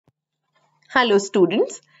Hello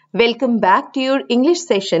students, welcome back to your English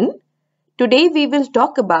session. Today we will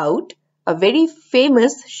talk about a very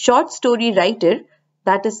famous short story writer,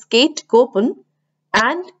 that is Kate Chopin,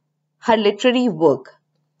 and her literary work.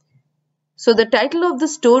 So the title of the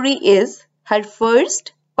story is Her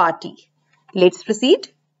First Party. Let's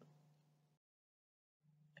proceed.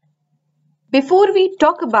 Before we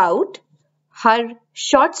talk about her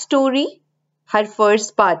short story, Her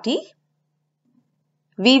First Party,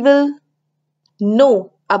 we will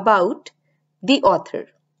know about the author.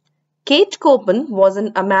 Kate Chopin was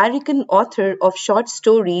an American author of short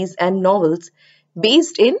stories and novels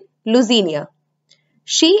based in Louisiana.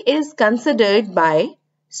 She is considered by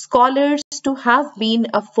scholars to have been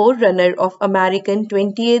a forerunner of American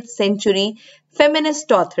 20th century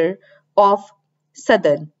feminist author of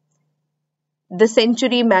Southern, The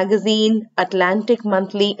Century Magazine, Atlantic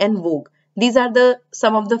Monthly, and Vogue. These are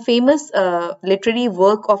some of the famous literary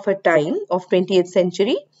work of her time of 20th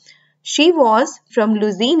century. She was from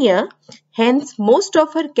Louisiana, hence most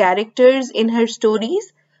of her characters in her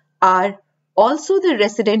stories are also the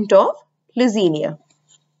resident of Louisiana.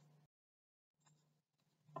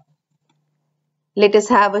 Let us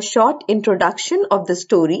have a short introduction of the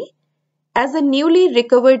story. As a newly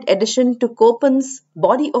recovered addition to Chopin's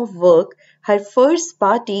body of work, Her First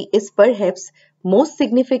Party is perhaps most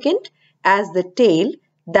significant as the tale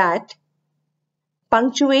that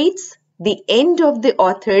punctuates the end of the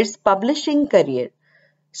author's publishing career.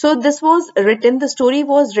 So the story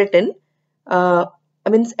was written, at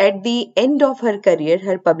the end of her career,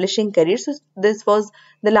 her publishing career. So this was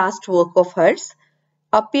the last work of hers.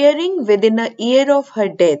 Appearing within a year of her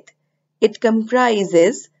death, it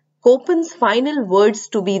comprises Chopin's final words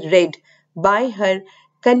to be read by her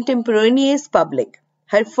contemporaneous public.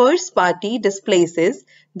 Her First Party displaces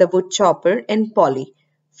The Woodchopper and Polly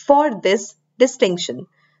for this distinction.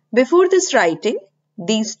 Before this writing,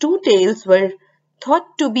 these two tales were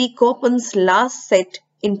thought to be Chopin's last set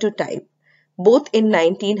into type, both in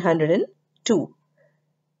 1902.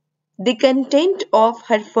 The content of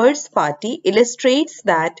Her First Party illustrates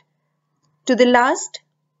that to the last,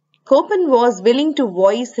 Chopin was willing to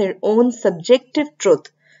voice her own subjective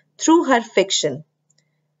truth through her fiction.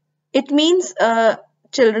 It means,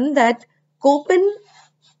 children, that Chopin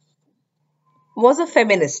was a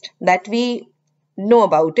feminist, that we know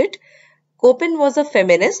about it. Chopin was a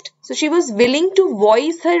feminist, so she was willing to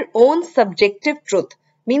voice her own subjective truth.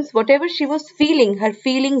 Means whatever she was feeling, her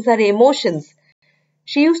feelings, her emotions,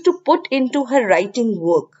 she used to put into her writing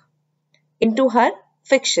work, into her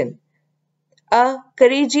fiction. A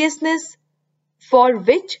courageousness for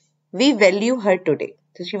which we value her today.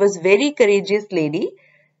 So she was a very courageous lady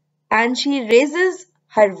and she raises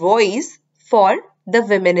her voice for the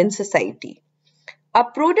women in society. A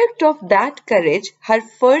product of that courage, Her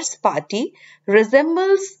First Party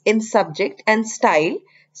resembles in subject and style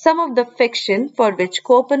some of the fiction for which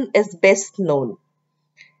Chopin is best known.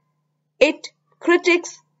 It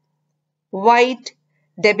critiques white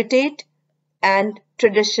debate and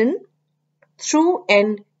tradition through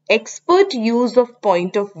an expert use of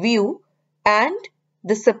point of view and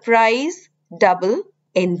the surprise double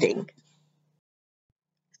ending.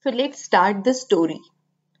 So let's start the story.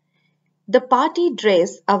 The party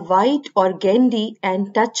dress, a white organdy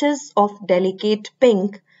and touches of delicate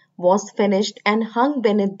pink, was finished and hung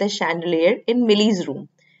beneath the chandelier in Millie's room.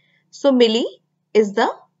 So Millie is the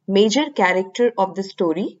major character of the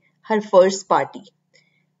story, Her First Party.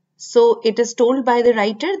 So it is told by the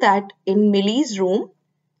writer that in Millie's room,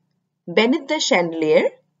 beneath the chandelier,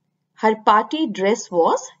 her party dress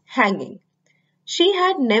was hanging. She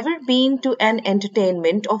had never been to an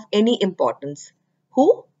entertainment of any importance.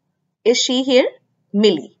 Who is she here?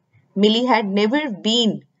 Millie. Millie had never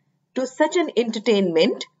been to such an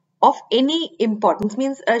entertainment of any importance.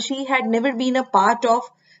 Means she had never been a part of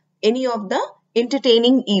any of the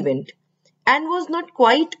entertaining event and was not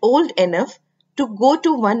quite old enough to go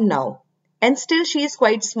to one now. And still she is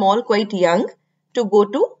quite small, quite young to go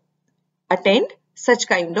to attend such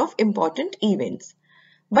kind of important events.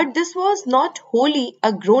 But this was not wholly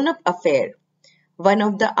a grown-up affair. One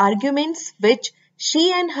of the arguments which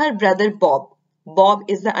she and her brother Bob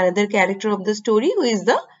is the another character of the story who is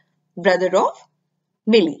the brother of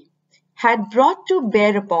Millie, had brought to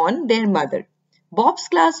bear upon their mother. Bob's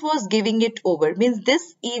class was giving it over. Means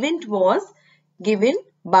this event was given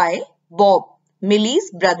by Bob, Millie's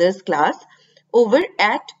brother's class, over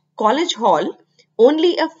at College Hall,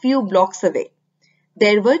 only a few blocks away.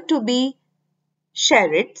 There were to be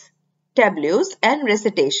charrettes, tableaux and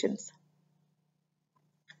recitations.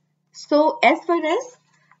 So as far as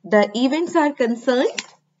the events are concerned,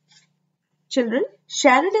 Children,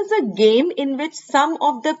 charade is a game in which some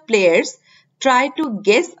of the players try to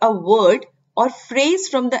guess a word or phrase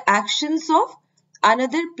from the actions of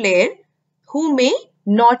another player who may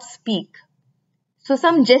not speak. So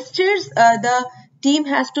some gestures, the team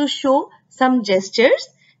has to show some gestures,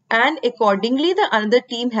 and accordingly the other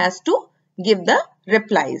team has to give the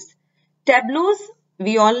replies. Tableaus,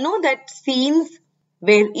 we all know that scenes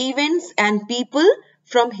where events and people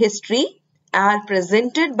from history are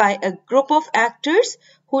presented by a group of actors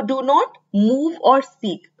who do not move or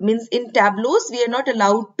speak. Means in tableaus we are not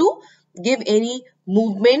allowed to give any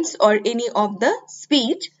movements or any of the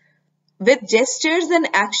speech. With gestures and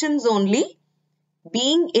actions only,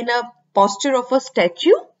 being in a posture of a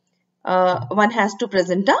statue, one has to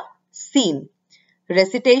present a scene.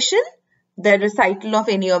 Recitation, the recital of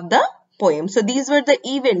any of the poems. So these were the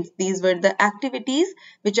events, these were the activities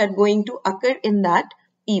which are going to occur in that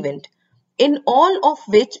event, in all of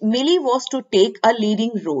which Millie was to take a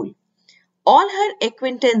leading role. All her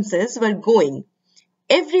acquaintances were going.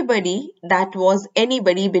 Everybody that was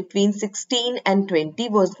anybody between 16 and 20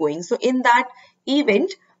 was going. So in that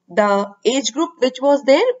event, the age group which was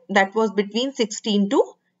there, that was between 16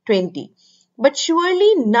 to 20. But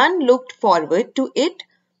surely none looked forward to it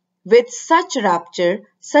with such rapture,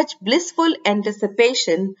 such blissful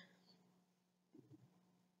anticipation,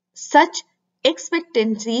 such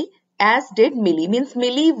expectancy as did Millie. Means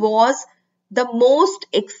Millie was the most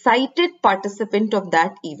excited participant of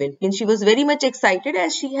that event. Means she was very much excited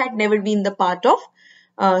as she had never been the part of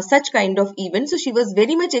such kind of event. So she was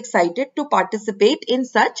very much excited to participate in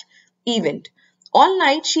such event. All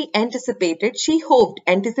night she anticipated, she hoped,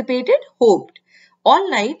 anticipated, hoped.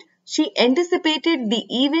 All night she anticipated the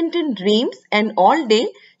event in dreams, and all day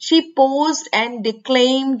she posed and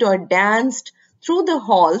declaimed or danced through the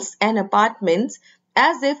halls and apartments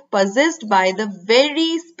as if possessed by the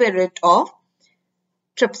very spirit of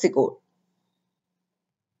Terpsichore.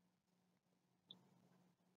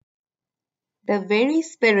 The very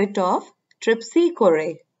spirit of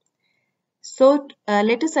Terpsichore. So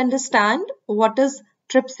let us understand what is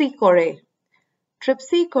Terpsichore.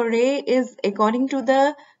 Terpsichore is, according to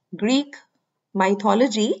the Greek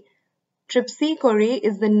mythology, Terpsichore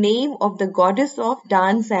is the name of the goddess of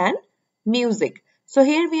dance and music. So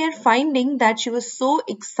here we are finding that she was so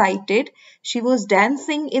excited, she was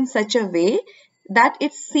dancing in such a way that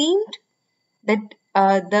it seemed that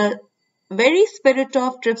the very spirit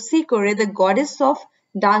of Terpsichore, the goddess of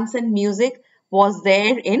dance and music, was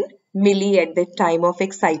there in Millie at that time of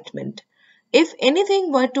excitement. If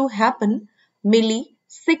anything were to happen, Millie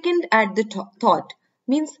sickened at the thought.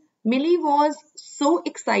 Means Millie was so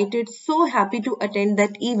excited, so happy to attend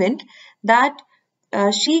that event that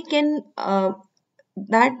she can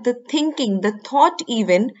that the thinking, the thought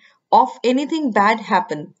even of anything bad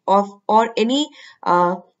happen, or any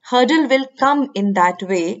hurdle will come in that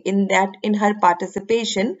way, in her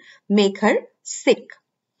participation, make her sick.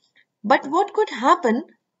 But what could happen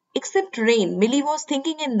except rain? Millie was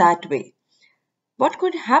thinking in that way. What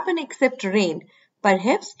could happen except rain?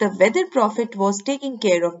 Perhaps the weather prophet was taking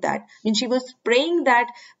care of that. I mean, she was praying that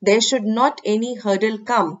there should not any hurdle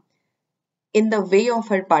come in the way of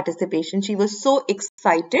her participation. She was so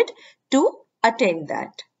excited to attend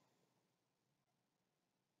that.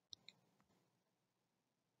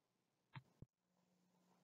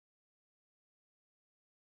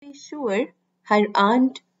 Be sure her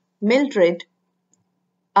aunt Mildred,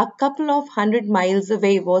 a couple of 100 miles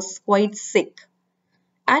away, was quite sick,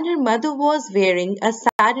 and her mother was wearing a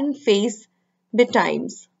saddened face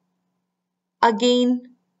betimes.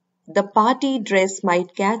 Again, the party dress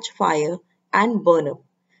might catch fire and burn up.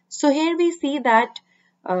 So here we see that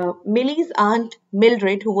Millie's aunt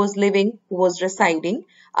Mildred, who was residing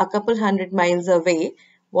a couple 100 miles away,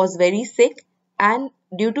 was very sick, and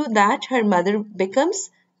due to that her mother becomes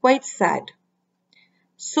quite sad.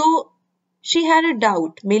 So she had a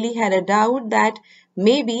doubt, Millie had a doubt that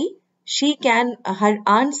maybe her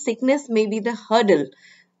aunt's sickness may be the hurdle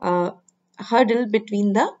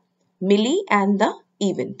between the Millie and the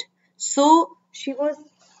event. So she was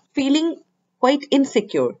feeling quite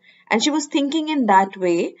insecure, and she was thinking in that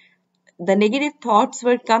way. The negative thoughts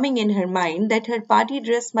were coming in her mind that her party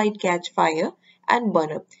dress might catch fire and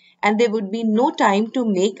burn up, and there would be no time to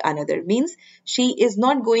make another. Means she is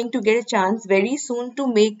not going to get a chance very soon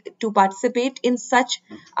to participate in such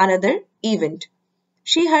another event.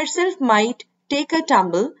 She herself might take a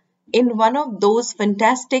tumble in one of those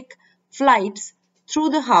fantastic flights through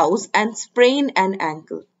the house and sprain an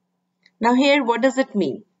ankle. Now here, what does it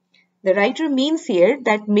mean? The writer means here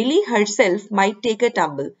that Millie herself might take a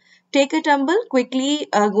tumble. Take a tumble, quickly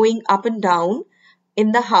going up and down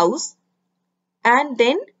in the house and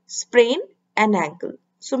then sprain an ankle.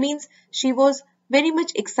 So means she was very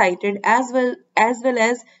much excited, as well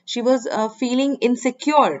as she was feeling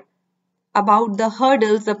insecure about the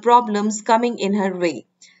hurdles, the problems coming in her way.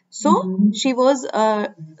 So she was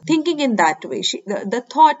thinking in that way. The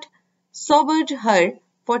thought sobered her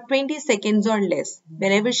for 20 seconds or less.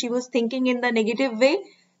 Whenever she was thinking in the negative way,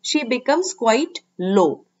 she becomes quite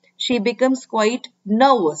low. She becomes quite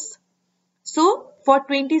nervous. So, for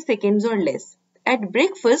 20 seconds or less. At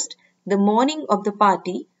breakfast, the morning of the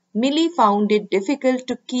party, Millie found it difficult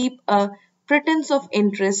to keep a pretense of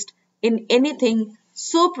interest in anything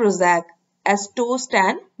so prosaic as toast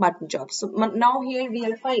and mutton chops. So, now here we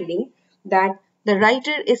are finding that the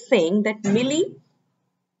writer is saying that Millie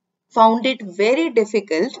found it very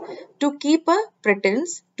difficult to keep a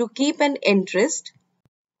pretense, to keep an interest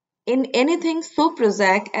in anything so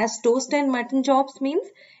prosaic as toast and mutton chops. Means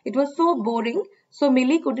it was so boring, so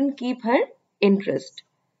Millie couldn't keep her interest.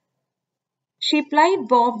 She plied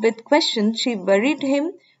Bob with questions. She worried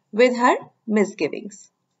him with her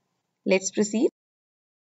misgivings. Let's proceed.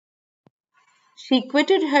 She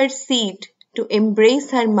quitted her seat to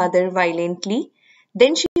embrace her mother violently.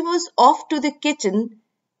 Then she was off to the kitchen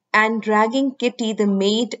and dragging Kitty the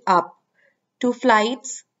maid up 2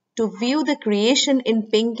 flights to view the creation in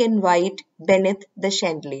pink and white beneath the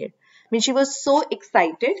chandelier. I mean, she was so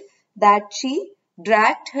excited that she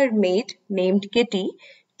dragged her maid named Kitty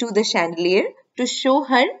to the chandelier to show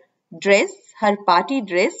her dress, her party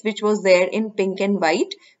dress, which was there in pink and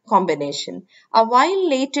white combination. A while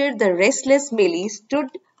later, the restless Millie stood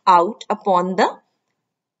out upon the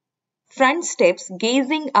front steps,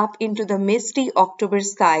 gazing up into the misty October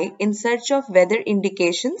sky in search of weather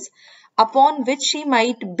indications upon which she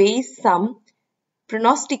might base some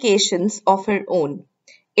prognostications of her own.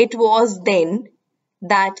 It was then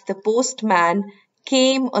that the postman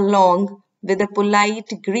came along with a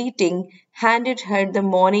polite greeting, handed her the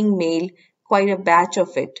morning mail, quite a batch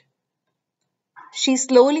of it. She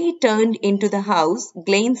slowly turned into the house,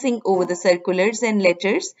 glancing over the circulars and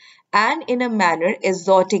letters, and in a manner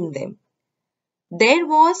exhorting them. There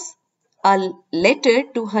was a letter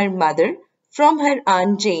to her mother from her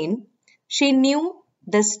Aunt Jane. She knew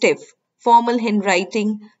the stiff, formal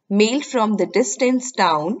handwriting mailed from the distant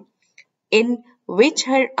town in which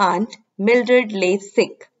her Aunt Mildred lay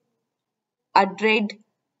sick. A dread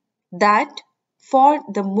that for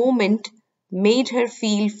the moment made her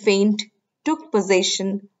feel faint took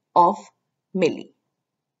possession of Millie.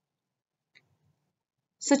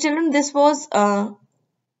 So children, this was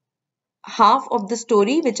half of the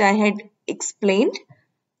story which I had explained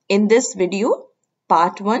in this video,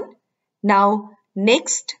 part 1. Now,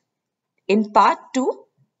 next in part 2,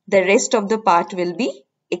 the rest of the part will be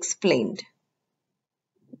explained.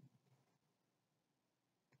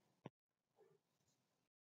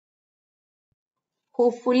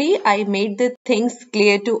 Hopefully, I made the things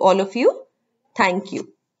clear to all of you. Thank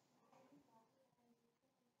you.